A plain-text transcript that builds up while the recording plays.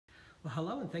Well,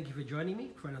 hello and thank you for joining me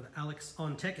for another Alex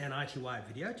on Tech and ITY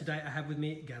video. Today I have with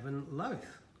me Gavin Lowth.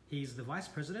 He's the Vice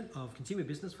President of Consumer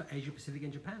Business for Asia Pacific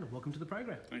and Japan. Welcome to the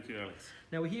program. Thank you, Alex.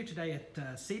 Now we're here today at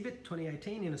CeBIT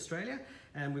 2018 in Australia,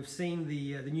 and we've seen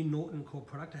the new Norton Core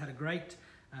product. I had a great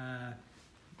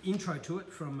intro to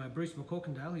it from Bruce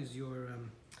McCorkindale, who's your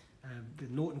the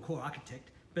Norton Core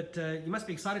architect. But you must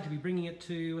be excited to be bringing it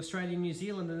to Australia and New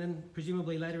Zealand, and then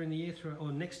presumably later in the year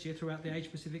or next year throughout the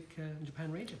Asia Pacific and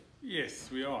Japan region. Yes,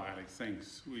 we are, Alex.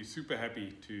 Thanks. We're super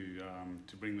happy to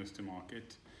bring this to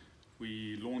market.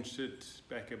 We launched it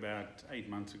back about 8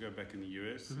 months ago, back in the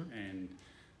US, and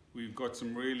we've got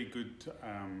some really good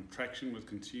traction with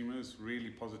consumers. Really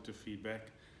positive feedback.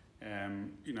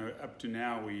 Up to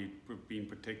now we've been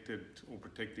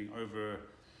protecting over.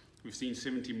 We've seen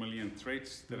 70 million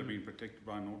threats that have been protected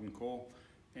by Norton Core,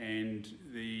 and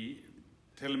the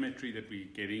telemetry that we're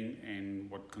getting and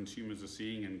what consumers are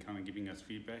seeing and kind of giving us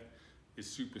feedback is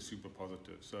super, super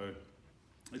positive. So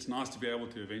it's nice to be able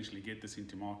to eventually get this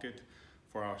into market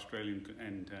for our Australian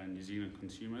and New Zealand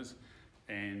consumers,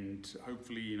 and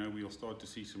hopefully, we'll start to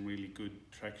see some really good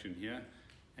traction here.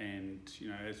 And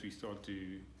as we start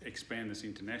to expand this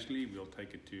internationally, we'll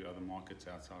take it to other markets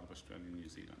outside of Australia and New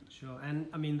Zealand. Sure, and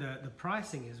I mean the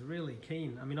pricing is really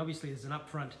keen. I mean, obviously there's an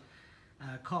upfront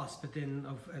cost, but then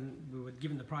we were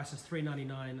given the price as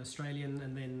 $3.99 Australian,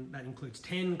 and then that includes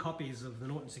 10 copies of the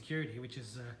Norton Security, which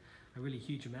is a really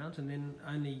huge amount, and then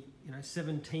only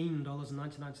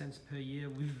 $17.99 per year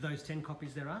with those 10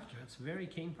 copies thereafter. It's very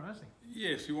keen pricing.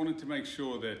 Yes, we wanted to make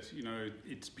sure that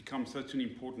it's become such an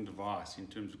important device in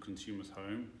terms of consumers'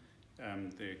 home.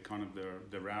 They're kind of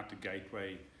the router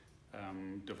gateway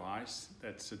device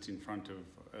that sits in front of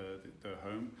the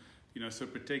home. So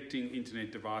protecting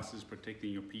internet devices,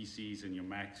 protecting your PCs and your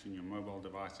Macs and your mobile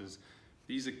devices,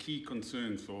 these are key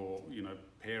concerns for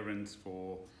parents,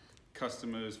 for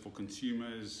customers, for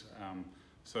consumers.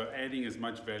 So adding as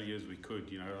much value as we could,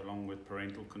 along with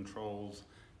parental controls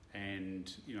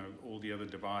and all the other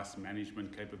device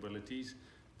management capabilities.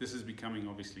 This is becoming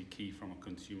obviously key from a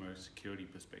consumer security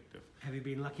perspective. Have you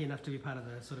been lucky enough to be part of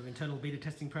the sort of internal beta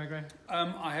testing program?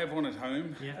 I have one at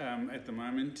home. Yeah. At the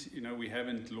moment. We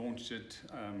haven't launched it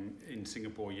in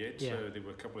Singapore yet, so there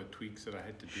were a couple of tweaks that I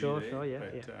had to do there. Sure, yeah.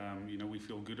 But we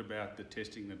feel good about the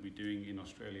testing that we're doing in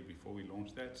Australia before we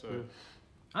launch that. So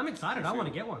I'm excited. I want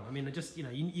to get one. I mean, just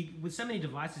you, with so many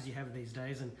devices you have these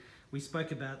days, and we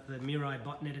spoke about the Mirai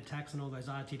botnet attacks and all those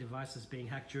IoT devices being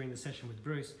hacked during the session with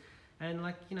Bruce. And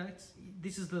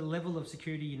this is the level of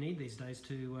security you need these days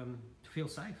to feel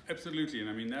safe. Absolutely,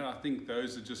 and I think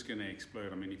those are just going to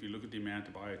explode. I mean, if you look at the amount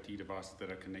of IoT devices that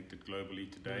are connected globally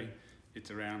today, it's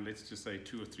around, let's just say,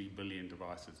 2 or 3 billion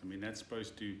devices. I mean, that's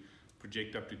supposed to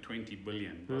project up to 20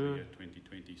 billion by the year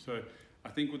 2020. So I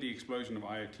think with the explosion of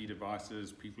IoT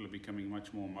devices, people are becoming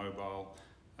much more mobile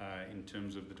in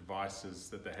terms of the devices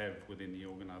that they have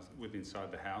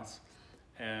inside the house.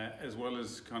 As well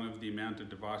as kind of the amount of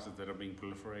devices that are being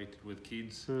proliferated with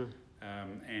kids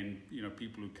and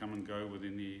people who come and go with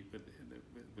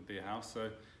their house. So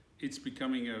it's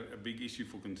becoming a big issue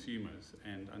for consumers,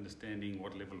 and understanding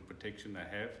what level of protection they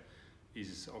have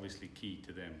is obviously key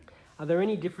to them. Are there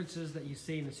any differences that you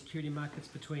see in the security markets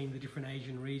between the different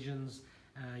Asian regions?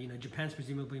 Japan's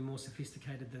presumably more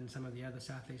sophisticated than some of the other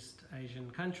Southeast Asian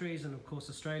countries, and of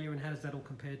course Australia, and how does that all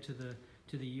compare to the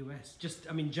US? Just,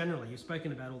 generally, you've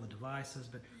spoken about all the devices,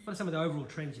 but what are some of the overall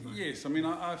trends you might? Yes,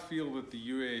 I feel that the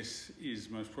US is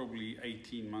most probably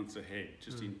 18 months ahead,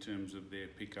 just in terms of their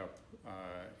pickup,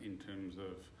 in terms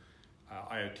of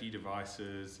IoT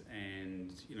devices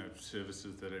and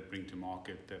services that they bring to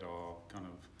market that are kind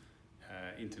of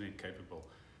internet capable.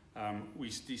 We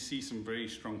see some very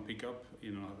strong pickup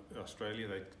in Australia.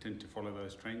 They tend to follow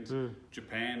those trends.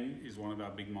 Japan is one of our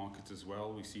big markets as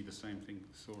well. We see the same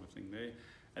sort of thing there.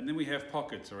 And then we have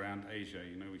pockets around Asia.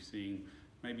 We're seeing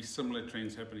maybe similar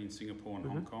trends happening in Singapore and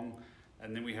Hong Kong.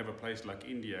 And then we have a place like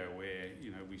India where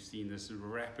we've seen this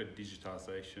rapid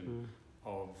digitization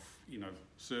of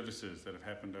services that have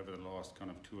happened over the last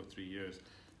kind of 2 or 3 years,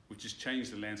 which has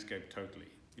changed the landscape totally.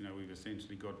 We've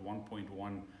essentially got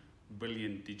 1.1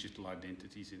 billion digital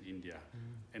identities in India,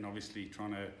 and obviously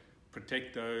trying to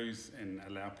protect those and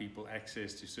allow people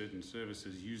access to certain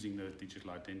services using those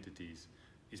digital identities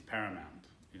is paramount.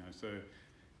 So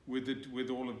with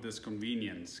all of this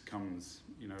convenience comes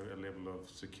a level of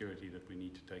security that we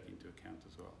need to take into account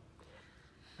as well.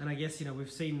 And I guess we've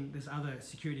seen there's other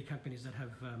security companies that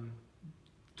have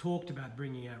talked about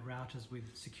bringing out routers with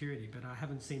security, but I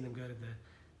haven't seen them go to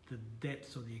the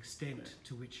depths or the extent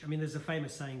to which, there's a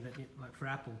famous saying that, like for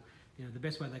Apple, the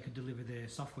best way they could deliver their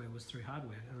software was through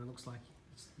hardware, and it looks like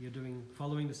You're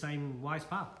following the same wise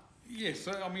path. Yes,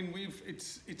 so I mean,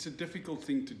 it's a difficult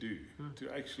thing to do, to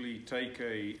actually take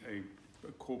a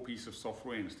core piece of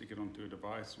software and stick it onto a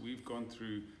device. We've gone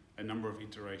through a number of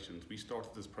iterations. We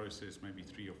started this process maybe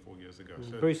 3 or 4 years ago.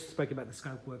 So Bruce spoke about the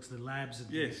skunk works, the labs,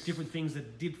 and yes, different things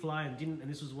that did fly and didn't,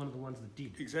 and this was one of the ones that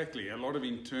did. Exactly. A lot of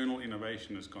internal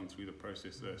innovation has gone through the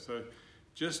process there. So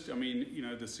just, I mean, you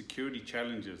know, the security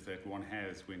challenges that one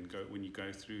has when you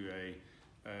go through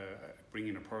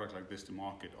bringing a product like this to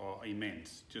market are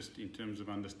immense, just in terms of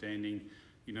understanding,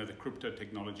 you know, the crypto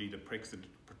technology that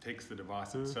protects the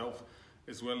device itself,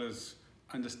 as well as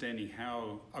understanding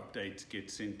how updates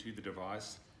get sent to the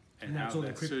device and how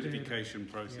that certification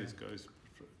process goes,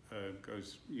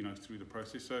 you know, through the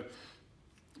process. So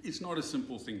it's not a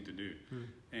simple thing to do.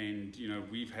 And, you know,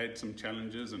 we've had some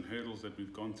challenges and hurdles that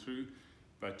we've gone through,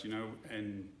 but, you know,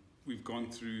 and we've gone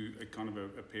through a kind of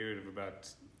a period of about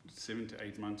 7 to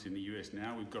 8 months in the US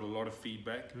now. We've got a lot of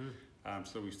feedback.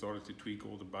 So we started to tweak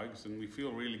all the bugs, and we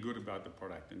feel really good about the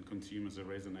product, and consumers are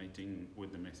resonating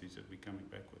with the message that we're coming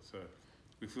back with. So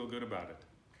we feel good about it.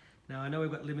 Now, I know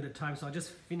we've got limited time, so I'll just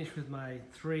finish with my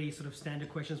 3 sort of standard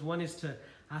questions. One is to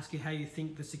ask you how you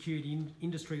think the security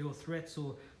industry or threats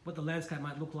or what the landscape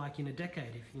might look like in a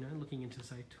decade, if, you know, looking into,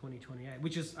 say, 2028,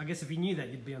 which is, I guess, if you knew that,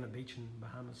 you'd be on a beach in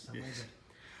Bahamas somewhere. Yes.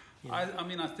 But, you know. I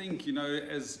mean, I think, you know,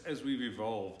 as we've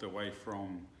evolved away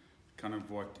from kind of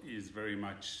what is very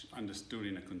much understood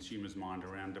in a consumer's mind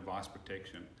around device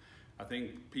protection, I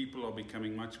think people are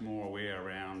becoming much more aware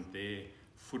around their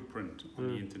footprint on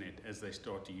the internet as they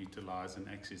start to utilize and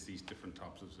access these different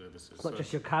types of services. It's not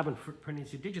just your carbon footprint,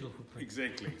 it's your digital footprint.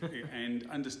 Exactly. And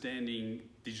understanding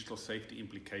digital safety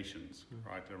implications,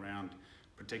 right, around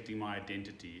protecting my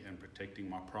identity and protecting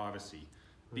my privacy.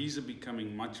 These are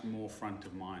becoming much more front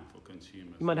of mind for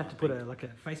consumers. You might have to put a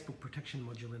Facebook protection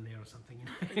module in there or something.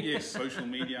 You know? Yes, social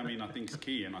media, I mean, I think is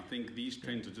key, and I think these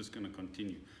trends are just going to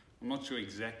continue. I'm not sure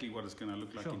exactly what it's going to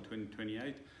look like in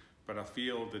 2028, but I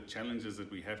feel the challenges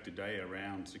that we have today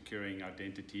around securing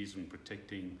identities and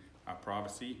protecting our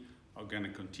privacy are going to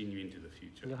continue into the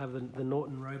future. You'll have the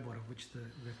Norton robot, of which the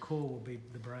core will be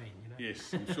the brain. You know?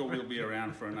 Yes, I'm sure we'll be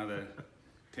around for another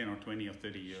 10 or 20 or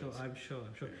 30 years. Sure, I'm sure.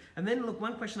 Yes. And then, look,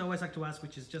 one question I always like to ask,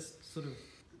 which is just sort of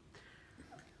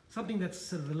something that's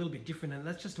sort of a little bit different, and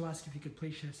that's just to ask if you could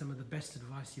please share some of the best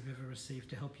advice you've ever received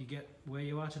to help you get where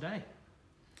you are today.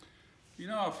 You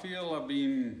know, I feel I've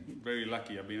been very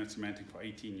lucky. I've been at Symantec for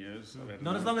 18 years.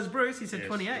 Not as long as Bruce, he said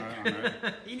 28. I know.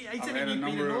 I've had a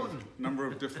number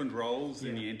of different roles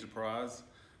in the enterprise.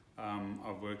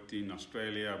 I've worked in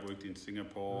Australia, I've worked in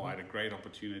Singapore. I had a great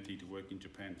opportunity to work in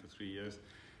Japan for 3 years.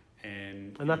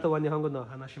 And not the one Nihongo no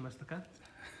hanashimashita ka?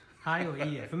 Hi or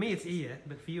iie? For me it's iie,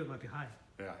 but for you it might be hi.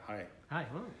 Yeah, hi. Hi,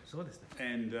 oh, so this.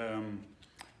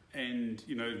 And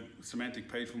you know,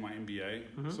 Symantec paid for my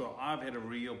MBA, so I've had a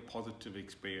real positive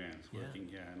experience working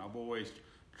here, and I've always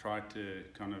tried to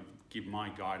kind of give my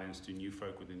guidance to new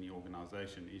folk within the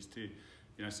organisation is to,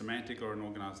 you know, Symantec are an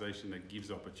organisation that gives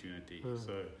opportunity.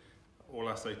 So all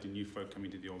I say to new folk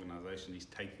coming to the organisation is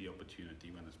take the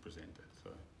opportunity when it's presented. So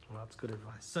well, that's good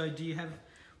advice. So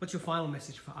what's your final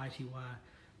message for IT Wire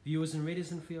viewers and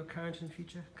readers, and for your current and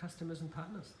future customers and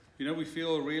partners? You know, we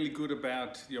feel really good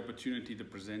about the opportunity that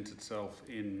presents itself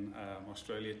in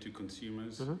Australia to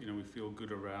consumers. You know, we feel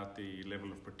good about the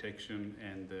level of protection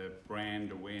and the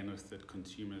brand awareness that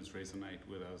consumers resonate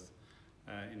with us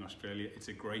in Australia. It's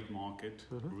a great market,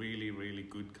 really, really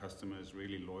good customers,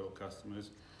 really loyal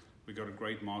customers. We've got a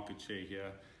great market share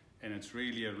here, and it's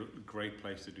really a great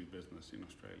place to do business in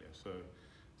Australia. So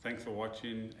thanks for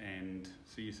watching, and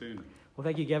see you soon. Well,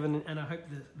 thank you, Gavin, and I hope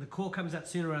the call comes out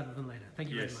sooner rather than later. Thank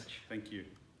you very much. Thank you.